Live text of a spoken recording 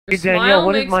Hey, Danielle,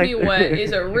 Smile makes me wet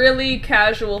is a really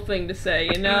casual thing to say,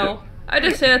 you know? I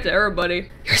just say that to everybody.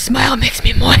 Your smile makes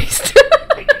me moist.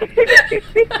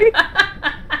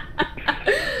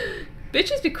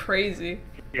 Bitches be crazy.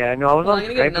 Yeah, no, I was on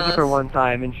Skype with her one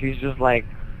time, and she's just like,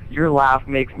 your laugh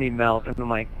makes me melt. And I'm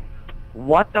like,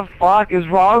 what the fuck is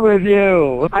wrong with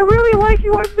you? I really like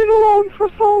you, I've been alone for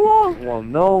so long. Well,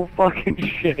 no fucking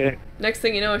shit. Next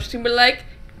thing you know, she's gonna be like,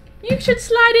 you should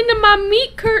slide into my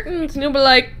meat curtains. And you'll be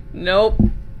like, nope.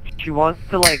 She wants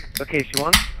to like, okay, she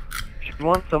wants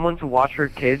someone to watch her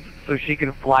kids so she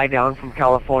can fly down from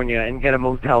California and get a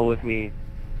motel with me.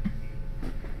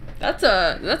 That's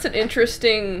an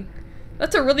interesting,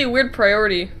 that's a really weird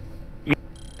priority.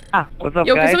 Yeah, what's up,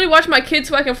 Yo, guys? can somebody watch my kids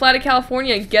so I can fly to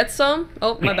California and get some?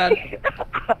 Oh, my bad.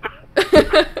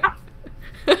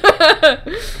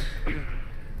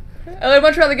 I would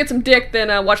much rather get some dick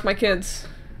than watch my kids.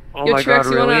 Oh Yo, my Trix,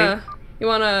 god, really? you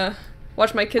wanna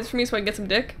watch my kids for me so I can get some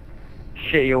dick?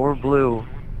 Shit, yo, we're blue.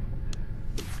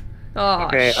 Oh,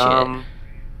 okay, shit.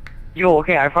 Yo,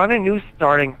 okay, I found a new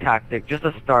starting tactic, just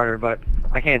a starter, but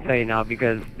I can't tell you now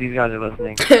because these guys are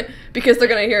listening. Because they're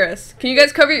gonna hear us. Can you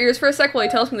guys cover your ears for a sec while I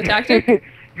tell us from the tactic?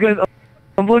 Because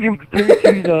I'm looking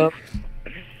things up.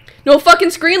 No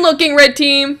fucking screen looking, red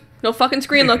team! No fucking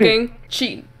screen looking.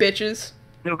 Cheat, bitches.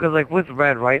 No, because like with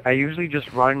red, right, I usually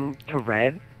just run to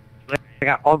red.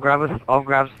 Like I'll grab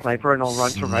sniper and I'll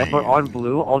run to red, but on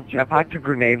blue, I'll jetpack to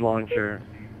grenade launcher.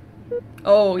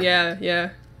 Oh, yeah,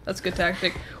 yeah. That's a good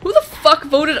tactic. Who the fuck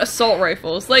voted assault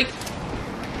rifles? Like,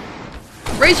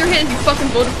 raise your hand if you fucking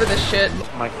voted for this shit.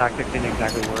 My tactic didn't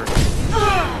exactly work.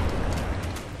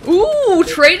 Ooh,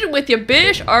 traded with you,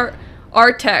 bitch.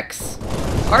 Artex.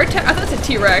 I thought it's a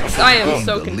T-Rex. I am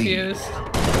so confused.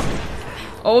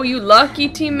 Oh, you lucky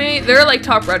teammate. They're like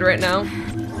top red right now.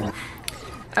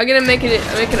 I'm gonna make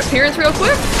an appearance real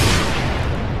quick.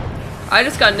 I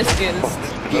just got niskins.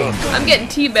 I'm getting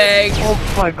teabagged. Oh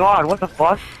my god, what the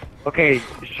fuck? Okay,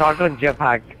 shotgun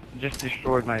jetpack just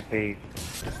destroyed my face.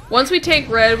 Once we take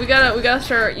red, we gotta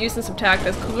start using some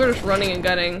tactics because we're just running and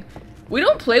gunning. We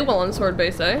don't play well on sword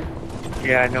base, eh?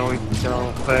 Yeah, no, we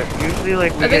don't. But usually,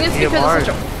 like, we I think get it's because DMRs. it's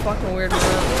such a fucking weird map.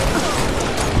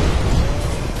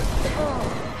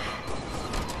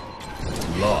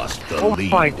 Lost the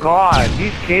lead. Oh my god,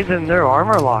 these kids and their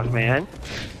armor lock, man. Ooh,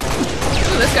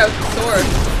 this guy with the sword.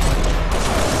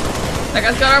 That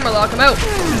guy's got armor lock, I'm out.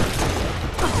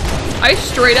 I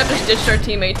straight up just ditched our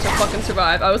teammate to fucking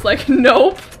survive. I was like,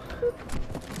 nope.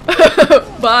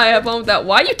 Bye, have fun with that.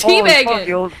 Why are you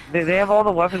teabagging? They have all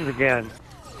the weapons again.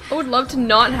 I would love to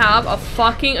not have a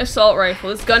fucking assault rifle.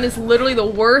 This gun is literally the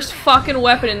worst fucking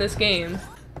weapon in this game.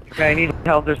 Okay, I need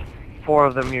help. There's 4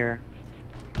 of them here.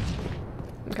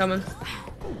 I'm coming.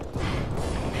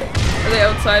 Are they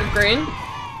outside of green?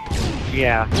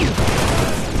 Yeah.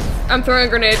 I'm throwing a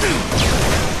grenade.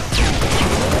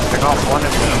 I got one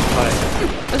of them,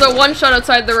 but... There's a one-shot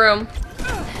outside the room.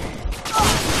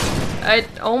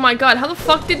 Oh my god, how the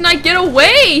fuck didn't I get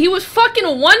away? He was fucking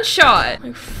a one-shot!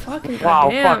 Like, fucking wow,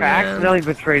 goddamn, fuck, man. I accidentally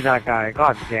betrayed that guy.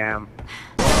 God damn.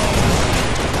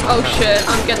 Oh shit,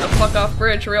 I'm getting the fuck off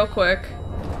bridge real quick.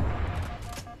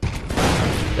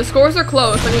 The scores are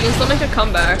close, like we can still make a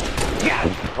comeback. Yes!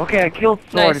 Okay, I killed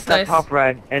Sword, Nice, it's that nice. top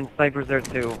red, and Sniper's there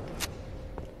too.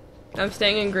 I'm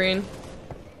staying in green.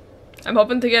 I'm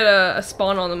hoping to get a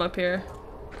spawn on them up here.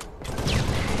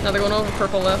 Now they're going over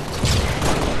purple left.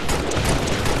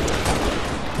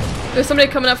 There's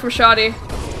somebody coming up from Shoddy.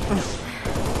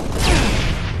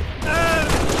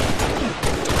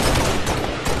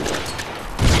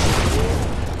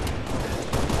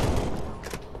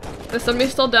 There's somebody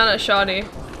still down at Shoddy.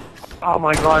 Oh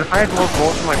my god, if I had more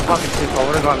bolts in my fucking suit, I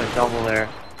would've gotten a double there.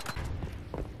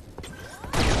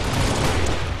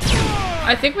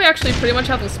 I think we actually pretty much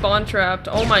have them spawn trapped.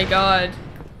 Oh my god.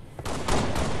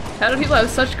 How do people have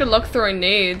such good luck throwing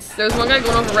nades? There's one guy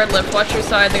going over red lip. Watch your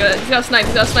side. He's got a snipe.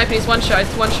 He's got a snipe and he's one shot.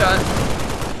 He's one shot.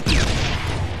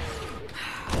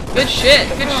 Good shit.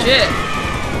 Good shit.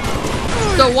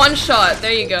 So one shot.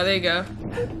 There you go. There you go.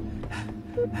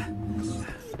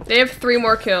 They have 3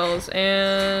 more kills,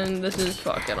 and this is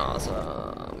fucking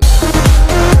awesome.